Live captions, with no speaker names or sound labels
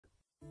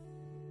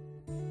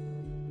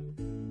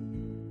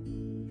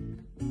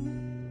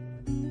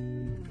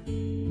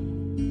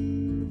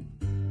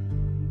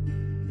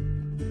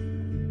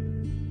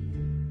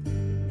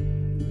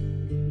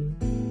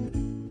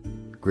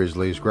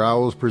Grizzly's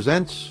Growls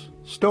presents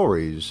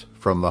Stories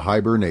from the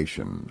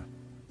Hiber-Nation.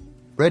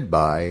 Read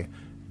by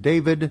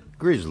David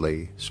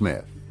Grizzly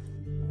Smith.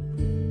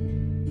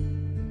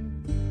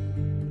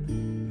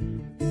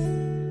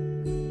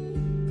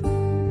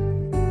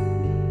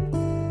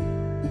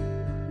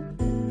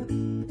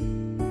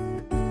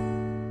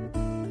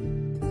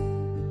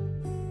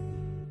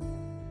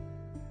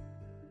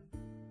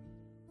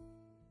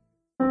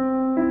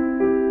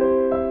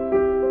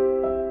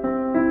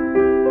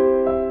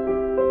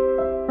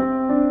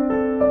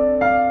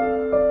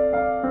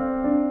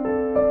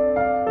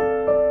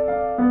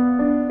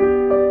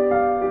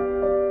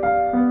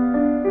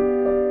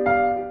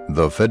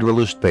 The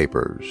Federalist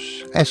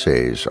Papers,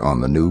 Essays on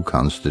the New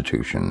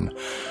Constitution,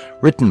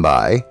 written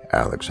by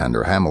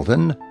Alexander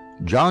Hamilton,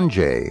 John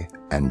Jay,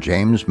 and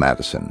James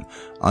Madison,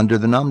 under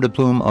the nom de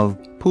plume of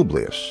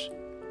Publius,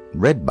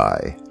 read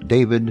by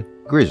David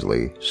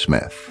Grizzly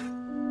Smith.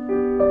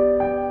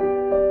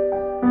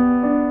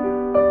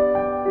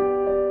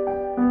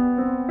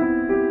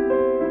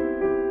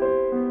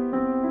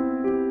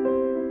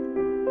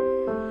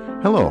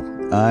 Hello,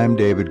 I'm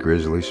David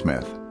Grizzly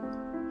Smith.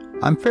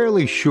 I'm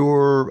fairly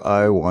sure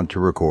I want to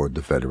record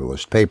the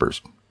Federalist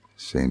Papers.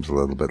 Seems a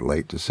little bit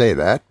late to say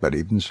that, but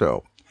even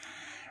so.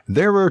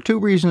 There are two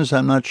reasons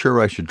I'm not sure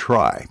I should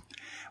try.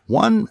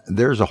 One,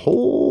 there's a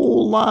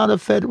whole lot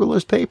of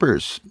Federalist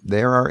Papers.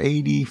 There are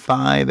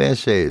 85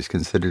 essays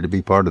considered to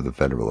be part of the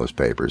Federalist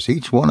Papers.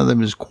 Each one of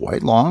them is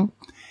quite long.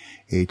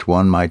 Each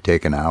one might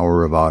take an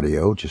hour of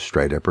audio, just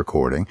straight up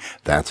recording.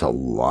 That's a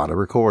lot of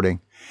recording.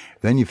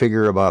 Then you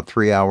figure about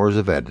 3 hours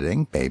of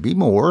editing, maybe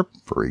more,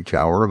 for each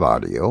hour of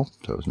audio,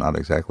 so it's not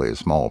exactly a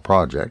small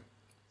project.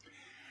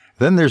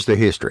 Then there's the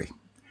history.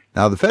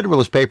 Now, the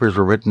Federalist Papers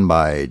were written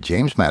by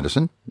James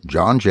Madison,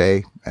 John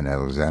Jay, and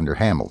Alexander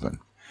Hamilton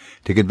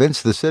to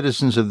convince the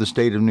citizens of the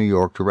state of New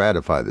York to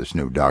ratify this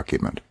new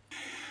document.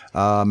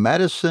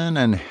 Madison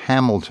and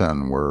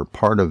Hamilton were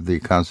part of the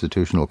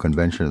Constitutional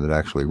Convention that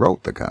actually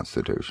wrote the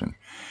Constitution.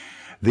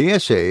 The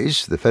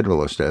essays, the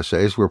Federalist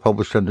essays, were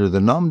published under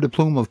the nom de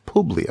plume of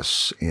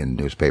Publius in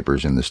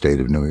newspapers in the state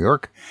of New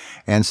York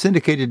and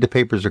syndicated to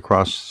papers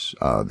across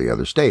the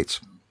other states.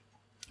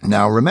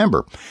 Now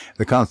remember,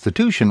 the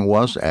Constitution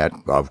was,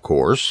 of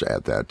course,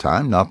 at that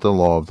time, not the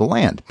law of the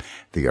land.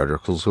 The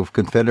Articles of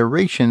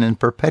Confederation and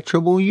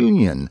Perpetual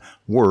Union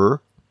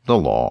were the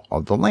law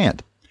of the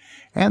land.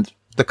 And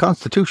the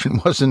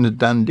Constitution wasn't a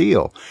done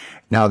deal.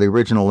 Now, the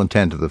original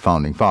intent of the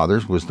Founding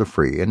Fathers was the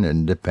free and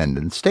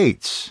independent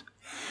states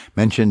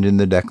mentioned in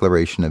the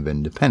Declaration of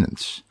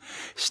Independence.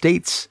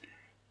 States,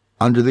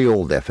 under the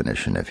old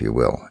definition, if you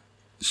will,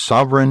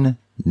 sovereign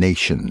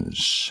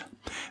nations.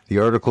 The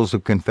Articles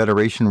of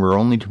Confederation were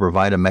only to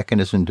provide a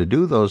mechanism to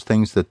do those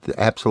things that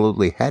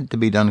absolutely had to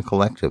be done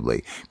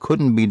collectively,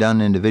 couldn't be done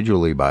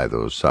individually by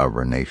those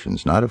sovereign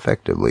nations, not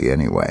effectively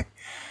anyway,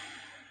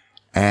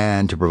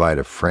 and to provide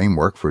a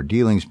framework for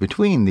dealings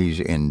between these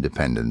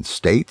independent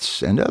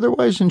states and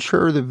otherwise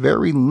ensure the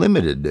very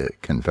limited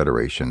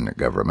Confederation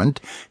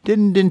government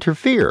didn't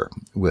interfere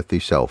with the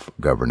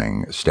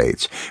self-governing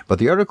states. But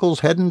the Articles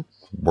hadn't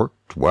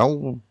worked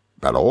well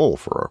at all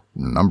for a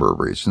number of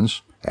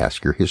reasons.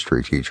 Ask your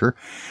history teacher.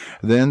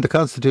 Then the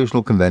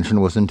Constitutional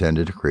Convention was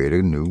intended to create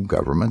a new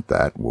government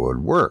that would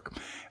work.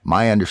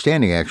 My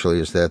understanding, actually,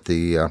 is that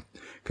the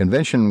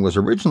convention was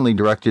originally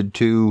directed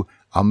to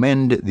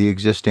amend the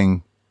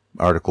existing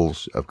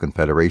Articles of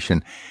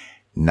Confederation.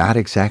 Not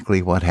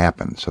exactly what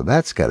happened, so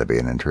that's got to be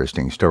an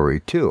interesting story,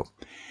 too.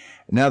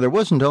 Now, there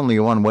wasn't only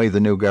one way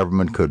the new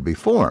government could be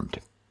formed.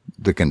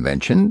 The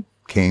convention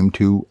came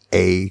to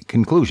a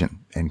conclusion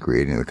in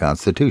creating the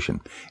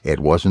Constitution. It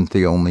wasn't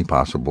the only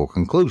possible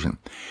conclusion.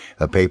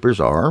 The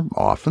papers are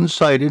often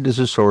cited as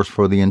a source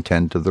for the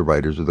intent of the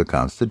writers of the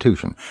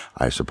Constitution.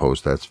 I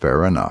suppose that's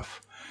fair enough.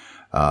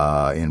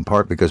 In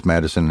part because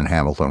Madison and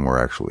Hamilton were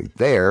actually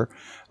there.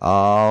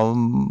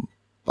 Also,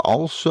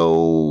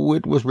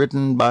 it was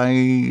written by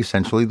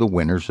essentially the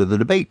winners of the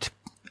debate,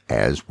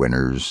 as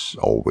winners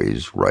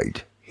always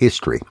write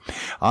history.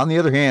 On the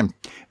other hand,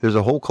 there's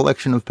a whole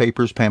collection of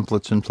papers,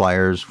 pamphlets, and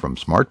flyers from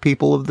smart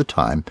people of the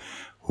time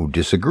who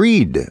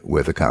disagreed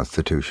with the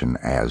Constitution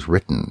as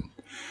written.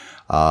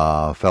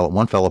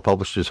 One fellow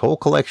published his whole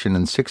collection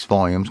in 6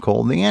 volumes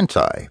called the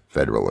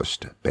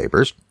Anti-Federalist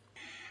Papers.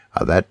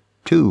 That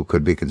too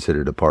could be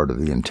considered a part of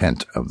the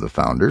intent of the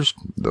founders,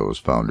 those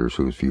founders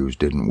whose views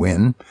didn't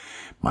win.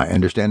 My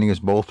understanding is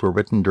both were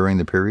written during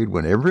the period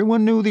when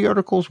everyone knew the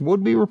Articles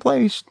would be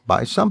replaced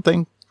by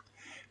something,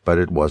 but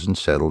it wasn't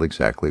settled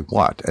exactly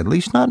what, at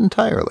least not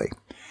entirely.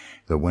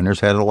 The winners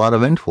had a lot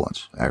of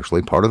influence.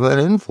 Actually, part of that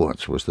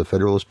influence was the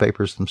Federalist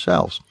Papers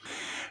themselves.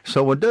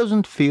 So it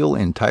doesn't feel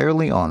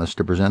entirely honest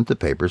to present the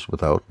papers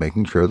without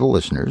making sure the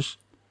listeners,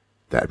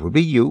 that would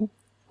be you,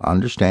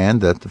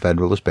 understand that the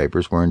Federalist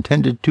Papers were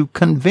intended to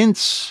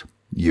convince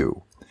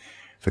you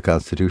the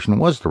Constitution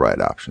was the right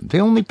option, the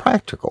only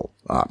practical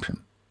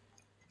option.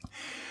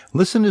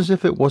 Listen as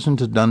if it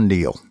wasn't a done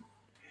deal.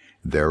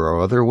 There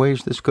are other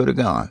ways this could have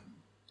gone.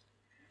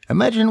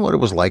 Imagine what it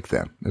was like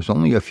then. It was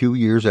only a few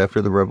years after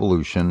the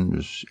Revolution. It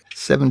was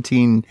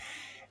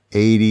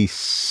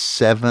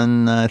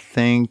 1787, I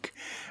think.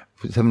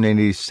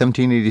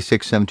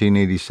 1786,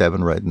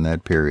 1787, right in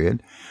that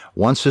period.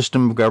 One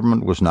system of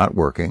government was not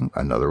working.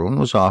 Another one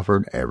was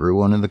offered.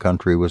 Everyone in the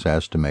country was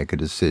asked to make a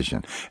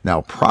decision.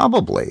 Now,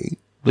 probably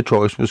the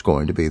choice was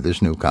going to be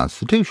this new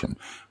Constitution.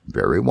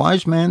 Very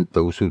wise men,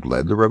 those who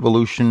led the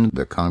Revolution,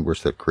 the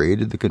Congress that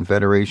created the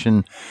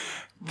Confederation,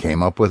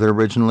 came up with it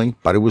originally,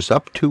 but it was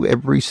up to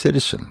every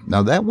citizen.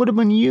 Now, that would have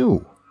been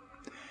you.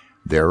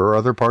 There are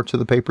other parts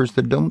of the papers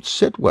that don't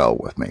sit well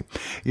with me.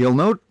 You'll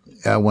note,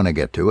 when I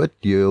get to it,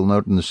 you'll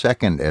note in the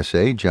second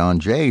essay,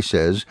 John Jay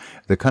says,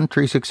 the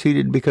country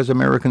succeeded because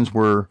Americans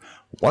were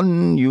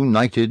one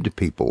united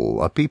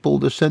people, a people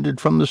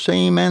descended from the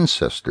same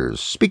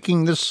ancestors,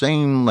 speaking the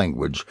same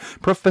language,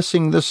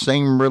 professing the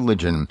same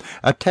religion,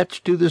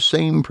 attached to the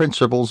same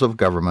principles of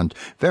government,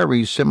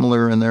 very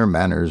similar in their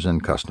manners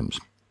and customs.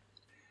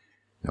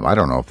 Now, I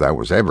don't know if that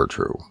was ever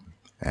true.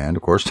 And,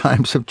 of course,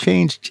 times have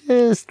changed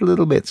just a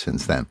little bit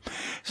since then.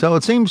 So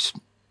it seems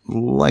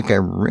like I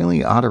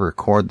really ought to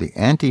record the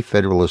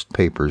Anti-Federalist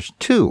Papers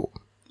too.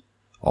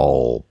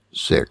 All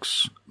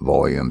 6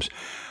 volumes.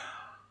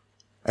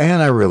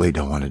 And I really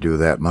don't want to do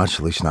that much,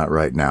 at least not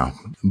right now.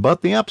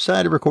 But the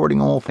upside of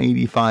recording all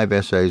 85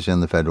 essays in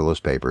the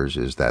Federalist Papers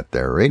is that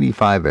there are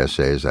 85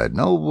 essays. I'd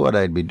know what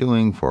I'd be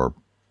doing for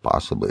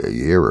possibly a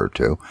year or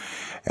two,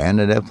 and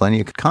I'd have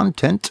plenty of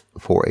content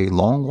for a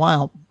long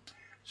while.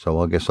 So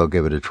I guess I'll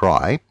give it a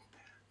try.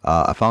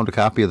 I found a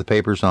copy of the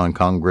papers on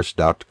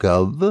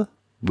Congress.gov,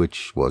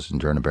 which was in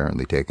turn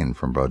apparently taken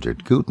from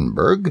Project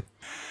Gutenberg.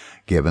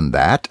 Given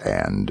that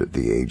and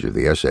the age of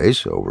the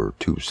essays, over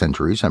 2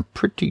 centuries, I'm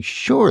pretty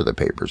sure the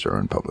papers are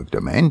in public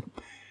domain.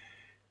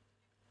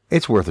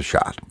 It's worth a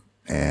shot,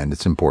 and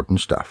it's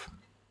important stuff.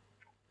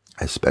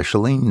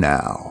 Especially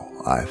now,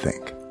 I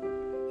think.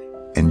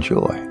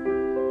 Enjoy.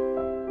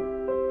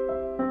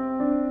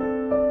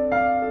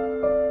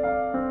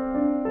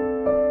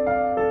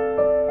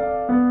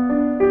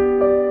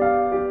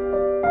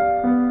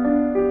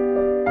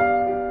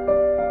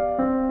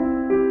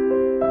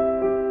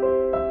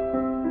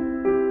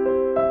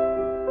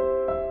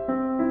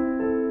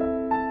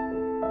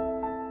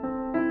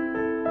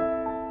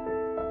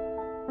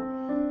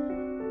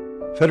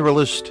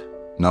 Federalist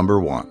Number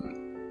 1.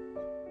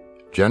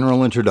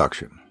 General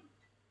Introduction.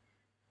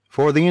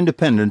 For the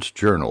Independent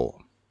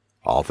Journal.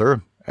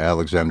 Author,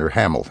 Alexander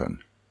Hamilton.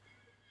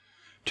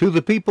 To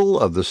the people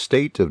of the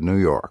State of New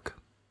York.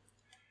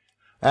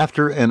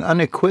 After an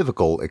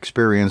unequivocal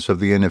experience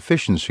of the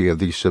inefficiency of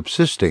the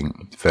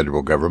subsisting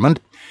federal government,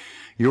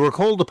 you are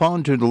called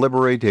upon to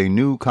deliberate a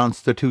new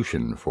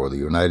Constitution for the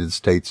United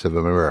States of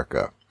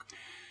America.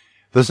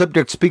 The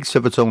subject speaks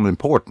of its own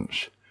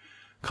importance,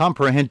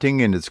 comprehending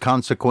in its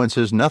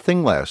consequences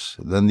nothing less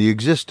than the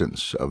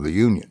existence of the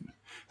Union,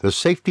 the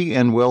safety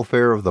and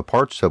welfare of the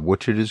parts of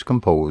which it is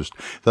composed,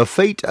 the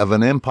fate of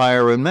an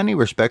empire in many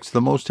respects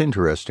the most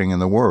interesting in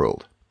the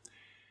world.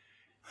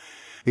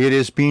 It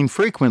has been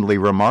frequently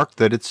remarked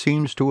that it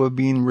seems to have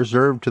been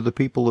reserved to the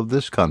people of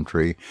this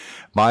country,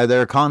 by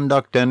their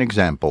conduct and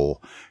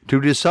example, to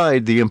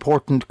decide the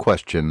important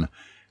question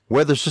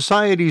whether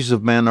societies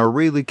of men are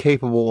really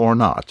capable or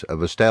not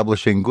of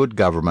establishing good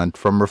government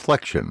from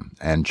reflection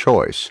and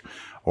choice,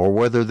 or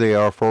whether they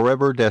are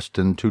forever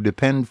destined to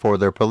depend for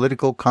their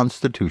political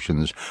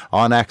constitutions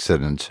on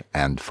accident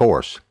and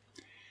force.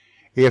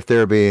 If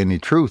there be any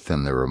truth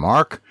in the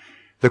remark,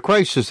 the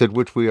crisis at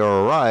which we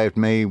are arrived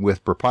may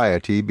with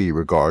propriety be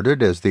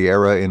regarded as the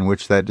era in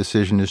which that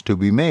decision is to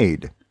be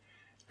made,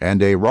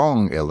 and a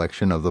wrong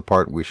election of the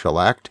part we shall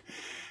act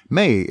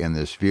may, in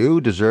this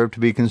view, deserve to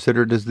be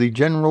considered as the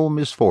general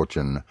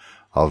misfortune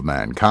of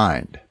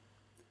mankind.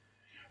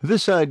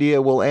 This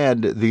idea will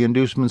add the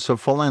inducements of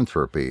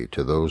philanthropy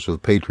to those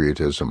of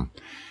patriotism,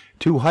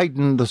 to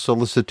heighten the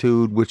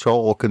solicitude which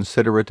all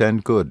considerate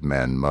and good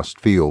men must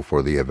feel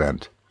for the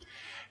event.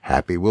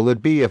 Happy will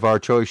it be if our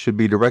choice should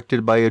be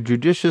directed by a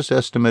judicious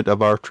estimate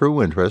of our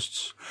true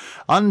interests,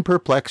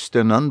 unperplexed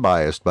and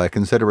unbiased by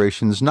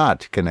considerations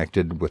not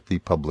connected with the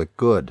public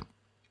good.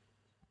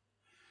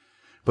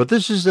 But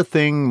this is a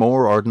thing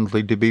more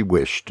ardently to be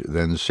wished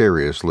than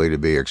seriously to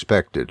be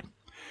expected.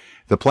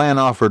 The plan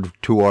offered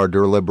to our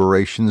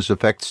deliberations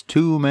affects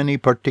too many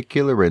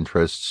particular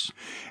interests,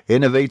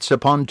 innovates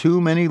upon too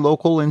many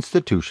local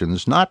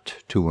institutions not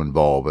to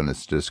involve in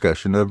its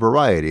discussion a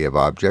variety of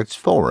objects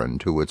foreign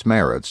to its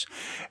merits,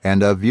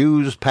 and of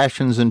views,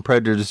 passions, and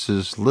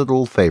prejudices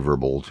little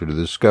favorable to the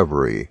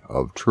discovery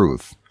of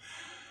truth.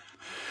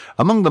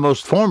 Among the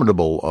most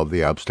formidable of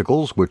the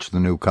obstacles which the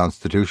new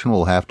Constitution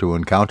will have to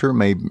encounter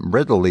may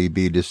readily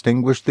be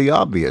distinguished the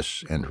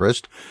obvious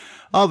interest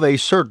of a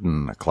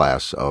certain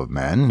class of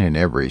men in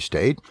every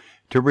state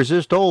to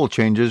resist all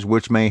changes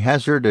which may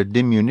hazard a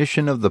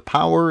diminution of the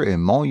power,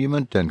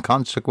 emolument, and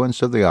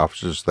consequence of the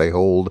offices they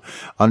hold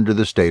under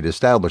the state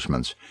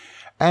establishments,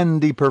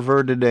 and the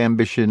perverted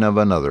ambition of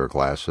another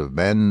class of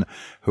men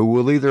who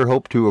will either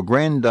hope to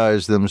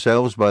aggrandize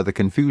themselves by the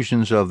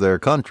confusions of their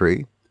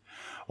country,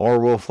 or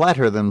will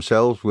flatter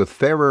themselves with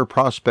fairer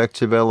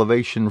prospects of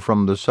elevation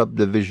from the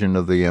subdivision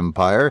of the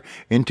empire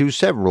into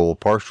several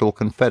partial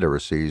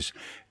confederacies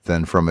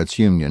than from its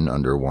union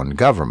under one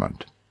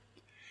government.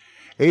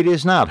 It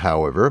is not,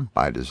 however,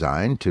 by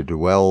design to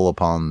dwell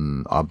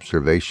upon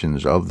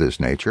observations of this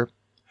nature.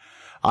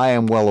 I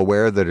am well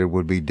aware that it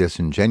would be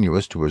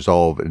disingenuous to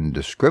resolve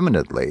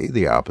indiscriminately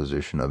the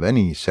opposition of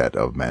any set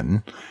of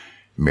men,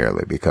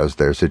 merely because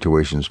their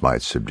situations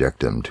might subject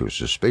them to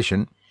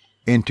suspicion,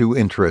 into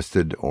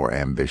interested or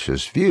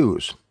ambitious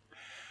views.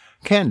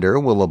 Candor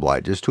will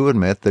oblige us to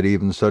admit that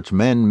even such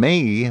men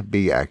may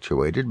be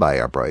actuated by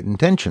upright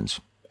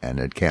intentions, and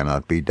it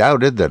cannot be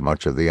doubted that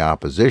much of the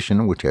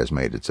opposition which has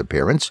made its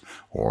appearance,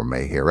 or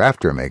may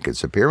hereafter make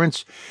its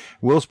appearance,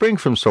 will spring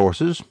from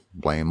sources,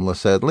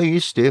 blameless at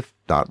least, if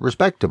not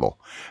respectable,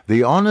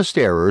 the honest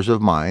errors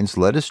of minds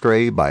led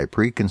astray by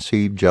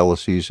preconceived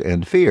jealousies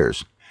and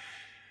fears.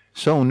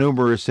 So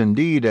numerous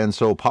indeed and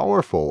so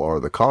powerful are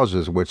the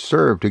causes which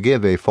serve to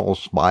give a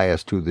false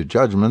bias to the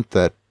judgment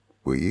that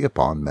we,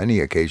 upon many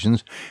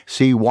occasions,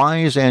 see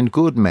wise and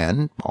good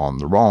men on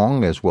the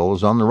wrong as well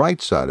as on the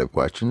right side of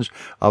questions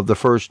of the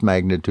first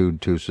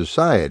magnitude to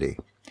society.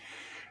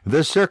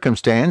 This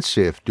circumstance,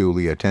 if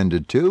duly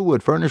attended to,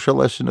 would furnish a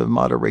lesson of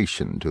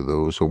moderation to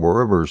those who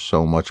were ever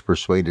so much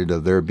persuaded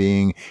of their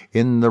being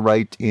in the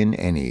right in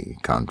any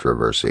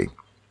controversy.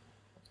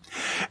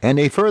 And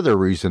a further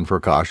reason for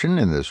caution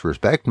in this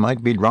respect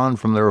might be drawn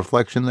from the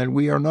reflection that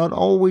we are not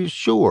always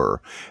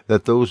sure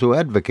that those who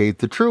advocate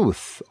the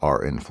truth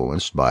are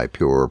influenced by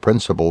purer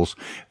principles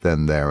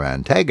than their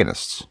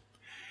antagonists.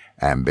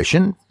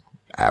 Ambition,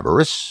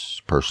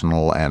 avarice,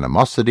 personal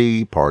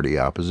animosity, party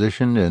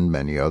opposition, and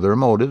many other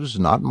motives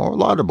not more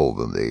laudable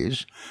than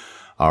these,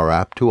 are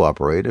apt to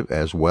operate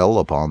as well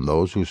upon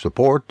those who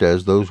support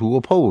as those who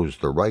oppose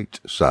the right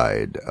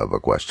side of a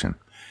question.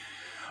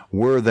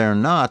 Were there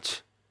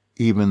not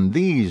even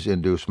these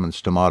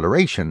inducements to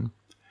moderation,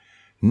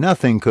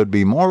 nothing could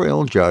be more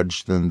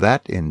ill-judged than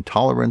that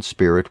intolerant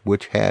spirit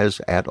which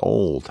has at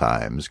all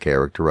times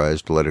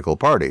characterized political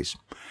parties.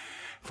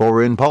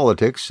 For in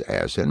politics,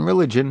 as in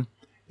religion,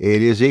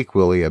 it is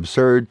equally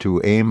absurd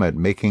to aim at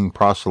making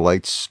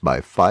proselytes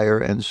by fire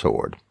and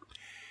sword.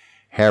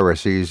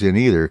 Heresies in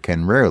either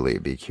can rarely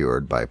be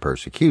cured by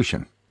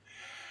persecution.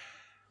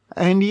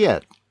 And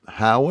yet,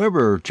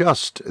 however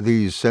just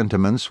these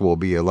sentiments will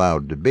be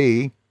allowed to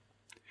be,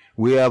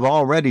 we have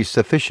already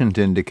sufficient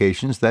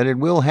indications that it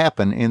will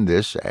happen in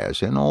this,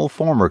 as in all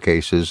former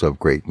cases of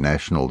great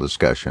national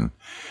discussion.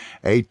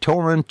 A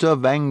torrent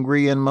of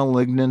angry and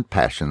malignant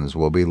passions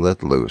will be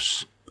let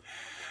loose.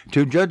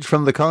 To judge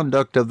from the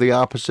conduct of the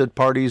opposite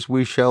parties,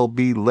 we shall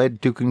be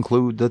led to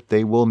conclude that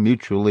they will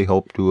mutually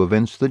hope to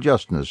evince the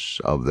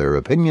justness of their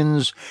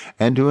opinions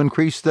and to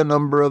increase the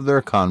number of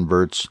their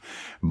converts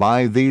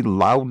by the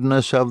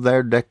loudness of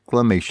their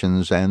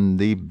declamations and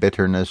the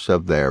bitterness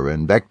of their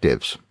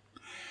invectives.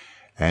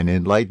 An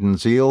enlightened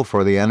zeal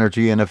for the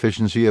energy and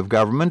efficiency of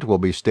government will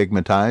be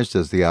stigmatized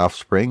as the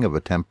offspring of a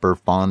temper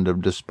fond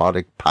of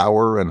despotic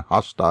power and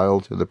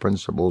hostile to the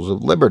principles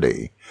of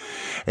liberty.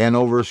 An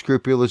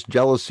over-scrupulous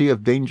jealousy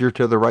of danger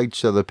to the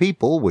rights of the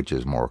people, which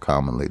is more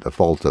commonly the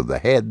fault of the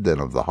head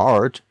than of the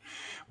heart,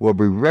 will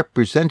be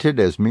represented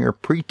as mere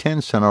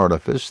pretense and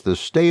artifice, the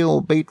stale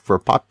bait for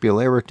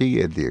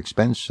popularity at the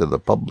expense of the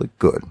public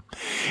good.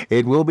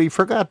 It will be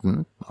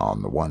forgotten,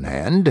 on the one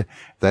hand,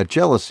 that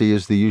jealousy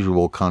is the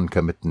usual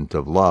concomitant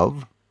of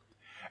love,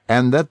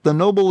 and that the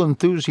noble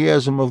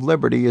enthusiasm of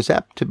liberty is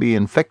apt to be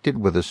infected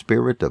with a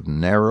spirit of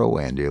narrow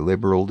and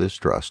illiberal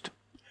distrust.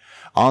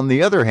 On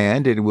the other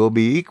hand, it will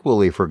be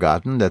equally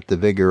forgotten that the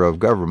vigor of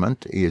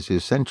government is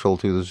essential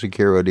to the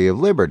security of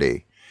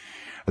liberty,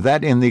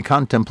 that in the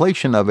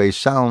contemplation of a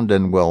sound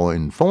and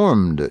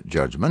well-informed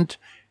judgment,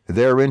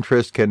 their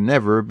interest can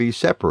never be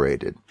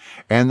separated,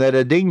 and that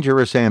a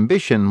dangerous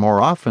ambition more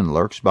often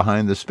lurks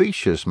behind the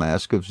specious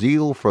mask of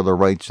zeal for the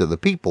rights of the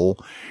people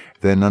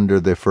than under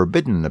the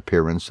forbidden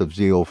appearance of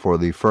zeal for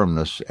the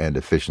firmness and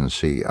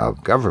efficiency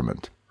of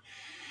government.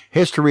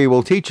 History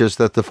will teach us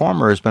that the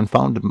former has been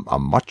found a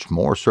much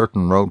more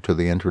certain road to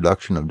the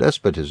introduction of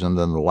despotism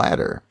than the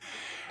latter,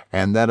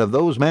 and that of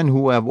those men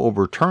who have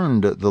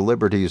overturned the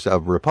liberties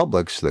of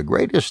republics, the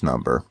greatest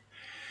number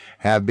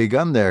have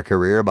begun their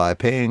career by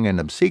paying an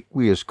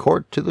obsequious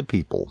court to the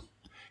people,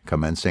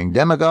 commencing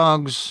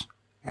demagogues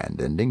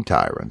and ending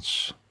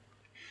tyrants.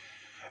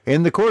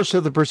 In the course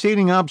of the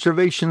preceding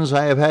observations,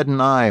 I have had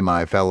an eye,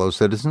 my fellow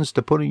citizens,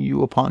 to putting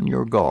you upon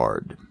your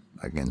guard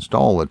against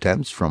all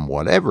attempts from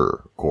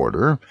whatever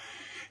quarter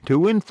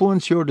to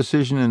influence your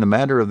decision in a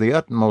matter of the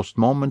utmost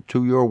moment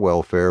to your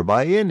welfare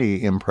by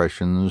any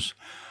impressions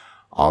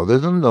other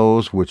than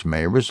those which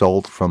may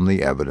result from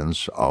the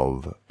evidence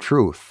of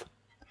truth.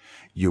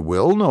 You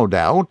will, no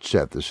doubt,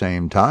 at the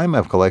same time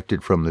have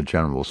collected from the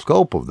general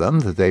scope of them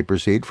that they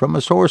proceed from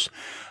a source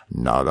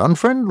not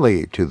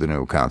unfriendly to the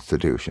new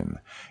Constitution.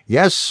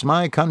 Yes,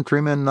 my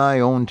countrymen, I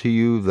own to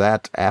you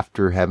that,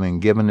 after having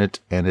given it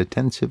an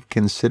attentive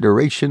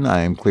consideration,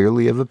 I am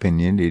clearly of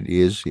opinion it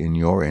is in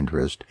your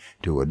interest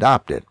to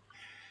adopt it.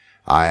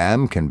 I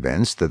am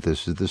convinced that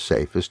this is the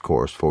safest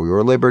course for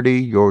your liberty,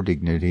 your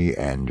dignity,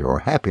 and your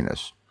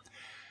happiness.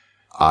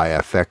 I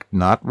affect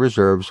not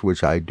reserves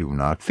which I do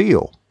not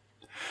feel.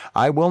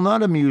 I will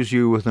not amuse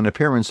you with an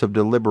appearance of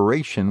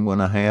deliberation when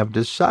I have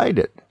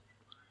decided.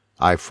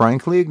 I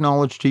frankly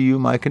acknowledge to you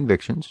my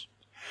convictions,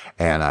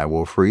 and I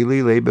will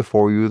freely lay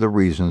before you the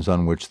reasons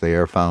on which they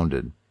are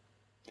founded.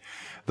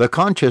 The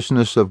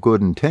consciousness of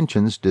good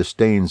intentions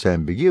disdains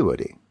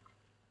ambiguity.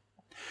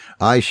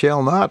 I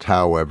shall not,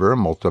 however,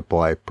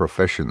 multiply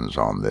professions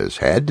on this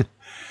head.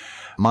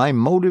 My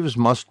motives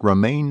must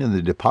remain in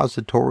the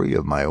depository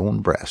of my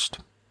own breast.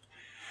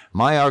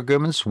 My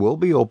arguments will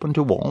be open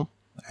to all,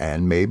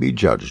 and may be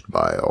judged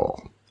by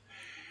all.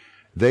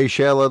 They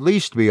shall at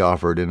least be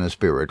offered in a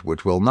spirit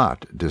which will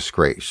not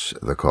disgrace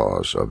the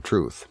cause of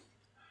truth.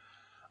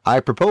 I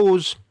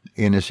propose,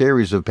 in a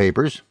series of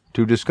papers,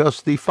 to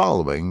discuss the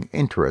following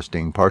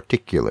interesting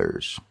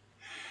particulars.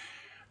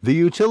 The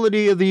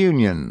utility of the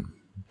Union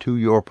to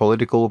your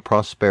political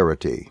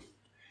prosperity.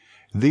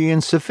 The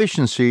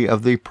insufficiency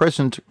of the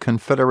present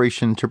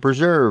Confederation to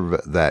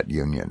preserve that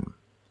Union.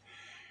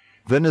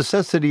 The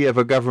necessity of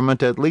a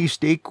government at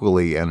least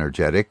equally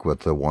energetic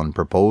with the one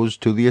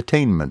proposed to the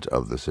attainment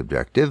of this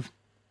objective.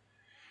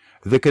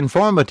 The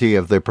conformity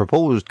of the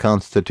proposed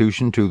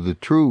Constitution to the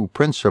true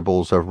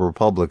principles of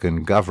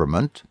republican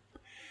government.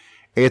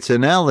 Its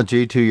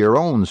analogy to your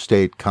own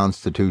state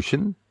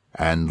constitution.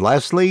 And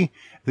lastly,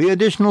 the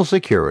additional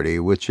security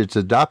which its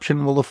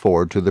adoption will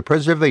afford to the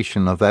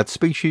preservation of that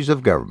species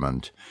of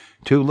government,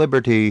 to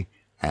liberty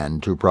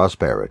and to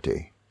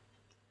prosperity.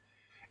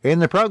 In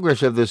the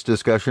progress of this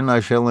discussion, I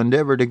shall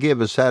endeavor to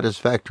give a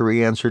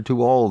satisfactory answer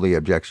to all the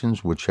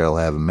objections which shall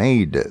have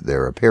made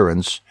their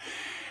appearance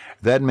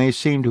that may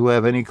seem to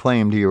have any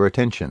claim to your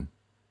attention.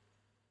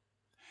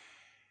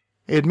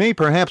 It may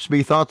perhaps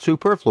be thought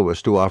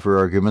superfluous to offer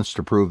arguments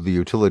to prove the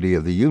utility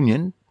of the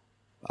Union,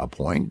 a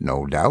point,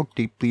 no doubt,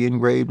 deeply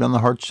engraved on the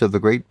hearts of the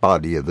great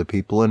body of the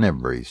people in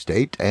every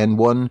state, and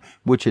one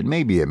which it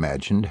may be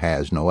imagined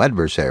has no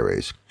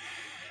adversaries.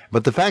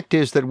 But the fact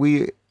is that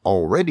we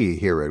already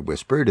hear it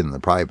whispered in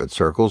the private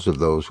circles of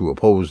those who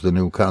oppose the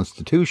new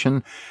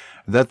Constitution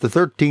that the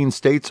 13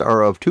 states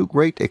are of too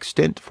great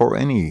extent for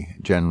any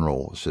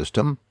general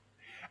system,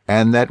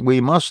 and that we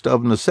must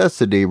of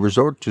necessity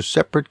resort to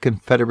separate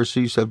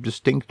confederacies of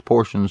distinct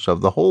portions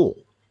of the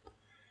whole.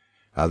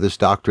 This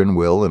doctrine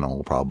will, in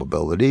all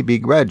probability, be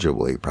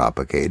gradually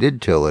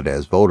propagated till it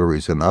has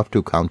votaries enough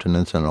to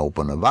countenance an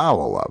open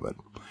avowal of it.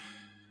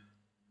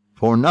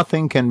 For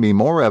nothing can be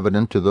more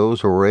evident to those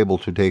who are able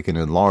to take an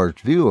enlarged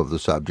view of the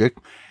subject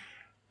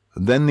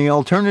than the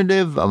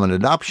alternative of an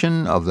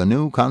adoption of the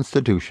new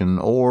Constitution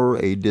or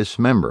a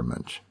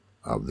dismemberment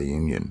of the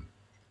Union.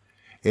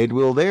 It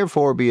will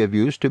therefore be of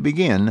use to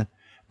begin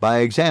by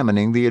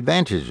examining the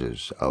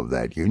advantages of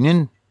that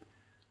Union,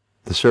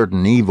 the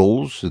certain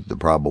evils, the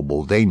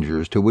probable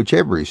dangers to which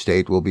every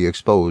state will be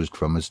exposed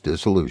from its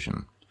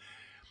dissolution.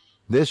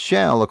 This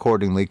shall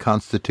accordingly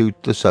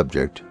constitute the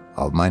subject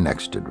of my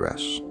next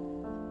address.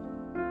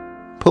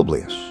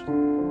 Publius.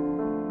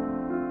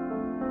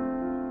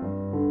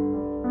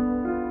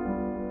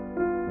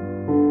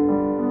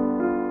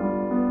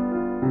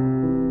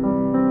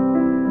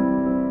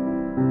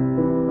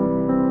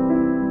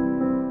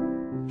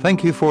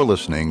 Thank you for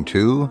listening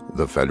to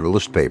The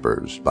Federalist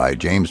Papers by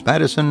James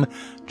Madison,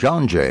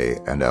 John Jay,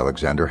 and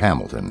Alexander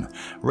Hamilton,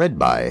 read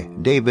by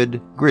David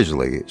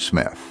Grizzly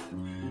Smith.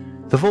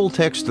 The full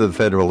text of the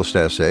Federalist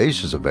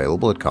essays is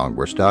available at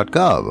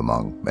Congress.gov,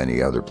 among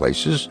many other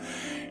places.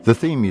 The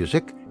theme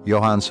music,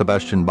 Johann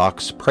Sebastian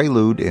Bach's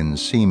Prelude in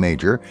C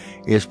major,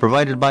 is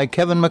provided by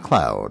Kevin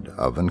MacLeod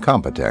of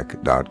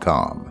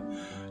Incompetech.com.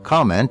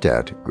 Comment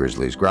at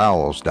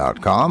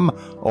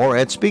grizzliesgrowls.com or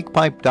at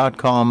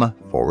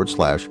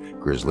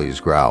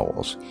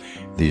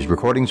speakpipe.com/grizzliesgrowls. These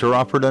recordings are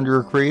offered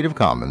under a Creative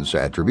Commons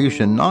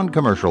Attribution,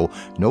 Non-Commercial,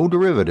 No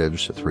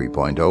Derivatives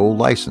 3.0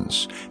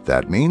 license.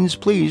 That means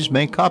please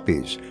make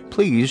copies.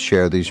 Please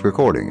share these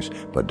recordings,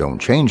 but don't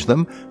change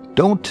them,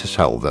 don't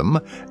sell them,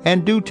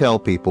 and do tell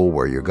people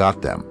where you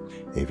got them.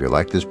 If you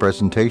like this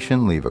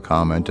presentation, leave a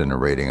comment and a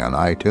rating on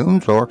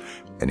iTunes or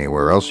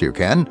anywhere else you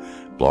can.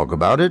 Blog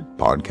about it,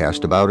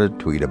 podcast about it,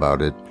 tweet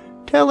about it.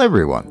 Tell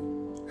everyone.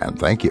 And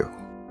thank you.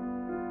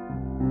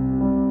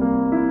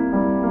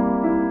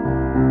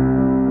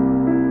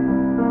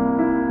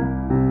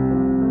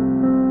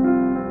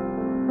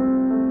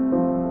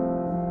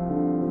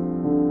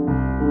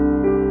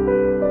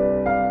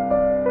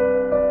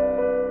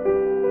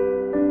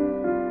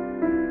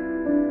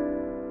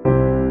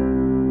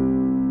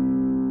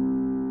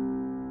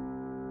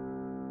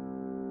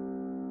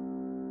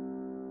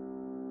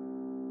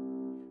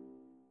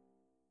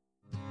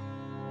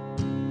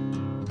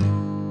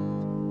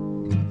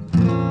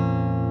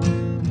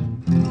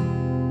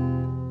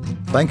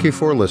 Thank you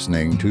for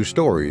listening to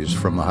Stories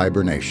from the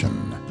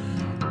Hiber-Nation.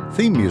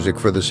 Theme music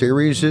for the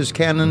series is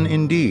Canon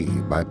in D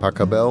by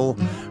Pachelbel,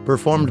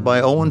 performed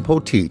by Owen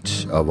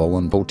Poteat of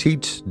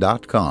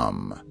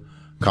OwenPoteat.com.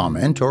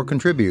 Comment or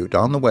contribute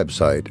on the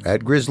website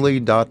at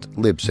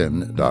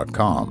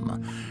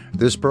grizzly.libsyn.com.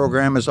 This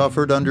program is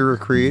offered under a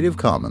Creative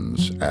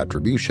Commons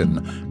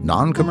Attribution,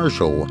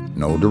 Non-Commercial,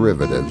 No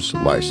Derivatives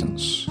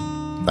license.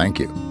 Thank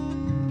you.